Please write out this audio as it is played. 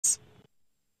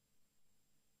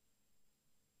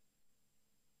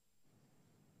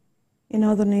In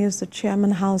other news, the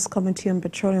Chairman House Committee on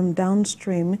Petroleum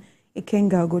Downstream,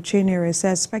 Ikenga Ugochinyere,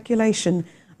 says speculation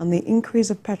on the increase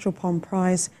of petrol pump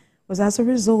price was as a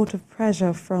result of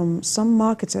pressure from some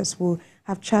marketers who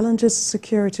have challenges to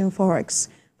security in Forex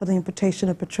for the importation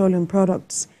of petroleum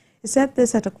products. He said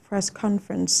this at a press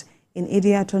conference in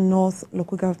Idiato North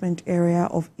local government area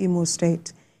of Imo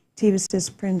State. TVC's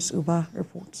Prince Uba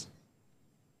reports.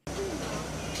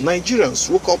 Nigerians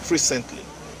woke up recently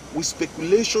with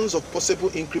speculations of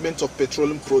possible increment of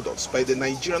petroleum products by the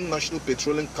Nigerian National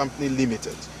Petroleum Company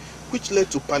Limited, which led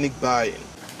to panic buying.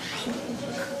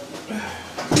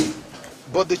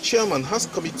 But the chairman has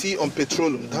Committee on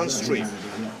Petroleum Downstream,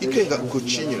 Ikenga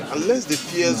Ugochinyere, allayed the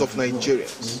fears of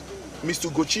Nigerians.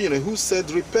 Mr. Ugochinyere, who said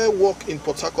repair work in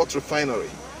Port Harcourt refinery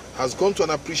has gone to an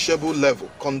appreciable level,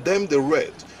 condemned the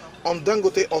raid on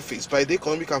Dangote office by the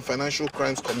Economic and Financial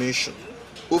Crimes Commission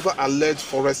over alleged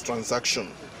Forex transaction.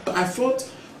 I thought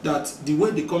that the way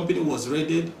the company was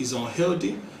raided is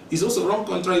unhealthy. It's also wrong,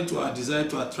 contrary to our desire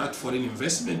to attract foreign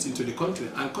investment into the country.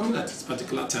 And coming at this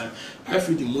particular time, I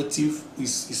feel the motive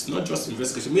is not just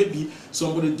investigation. Maybe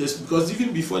somebody just, because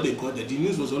even before they got there, the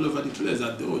news was all over the place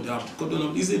that they have gotten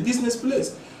up. It's a business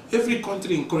place. Every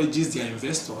country encourages their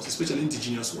investors, especially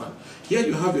indigenous one. Here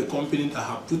you have a company that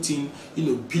have put in,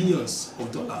 billions of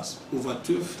dollars, over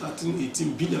 12, 13,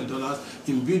 18 billion dollars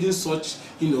in building such,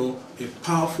 a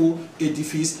powerful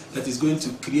edifice that is going to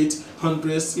create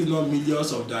hundreds, if not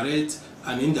millions of direct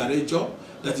and indirect jobs,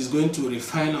 that is going to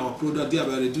refine our product,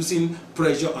 thereby reducing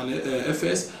pressure on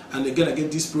FS, and again get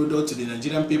this product to the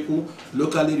Nigerian people,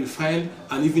 locally refined,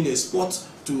 and even export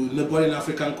to neighboring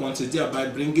African countries, thereby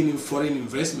bringing in foreign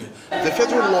investment. The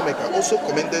federal lawmaker also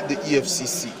commended the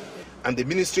EFCC and the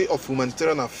Ministry of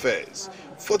Humanitarian Affairs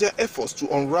for their efforts to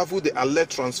unravel the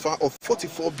alleged transfer of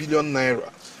 44 billion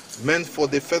naira meant for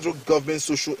the federal government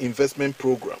social investment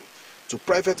program to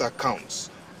private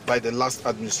accounts by the last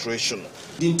administration.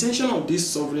 The intention of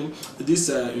this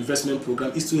investment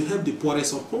program is to help the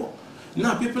poorest of poor.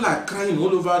 Now people are crying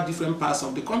all over different parts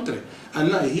of the country,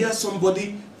 and now here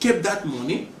somebody kept that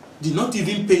money, did not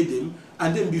even pay them,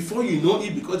 and then before you know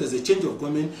it, because there's a change of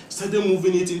government, started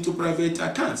moving it into private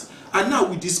accounts. And now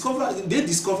they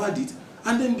discovered it,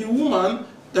 and then the woman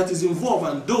that is involved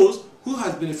and those who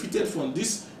has benefited from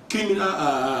this criminal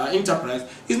enterprise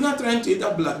is not trying to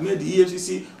either blackmail the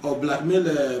EFCC or blackmail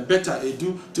Beta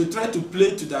Edu to try to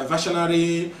play to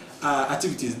diversionary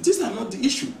activities. These are not the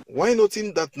issue. While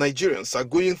noting that Nigerians are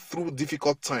going through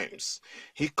difficult times,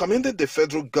 he commended the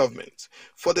federal government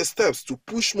for the steps to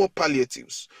push more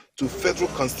palliatives to federal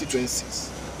constituencies,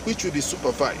 which will be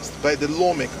supervised by the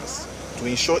lawmakers to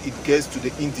ensure it gets to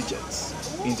the indigents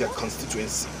in their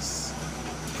constituencies.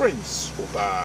 Prince Oba.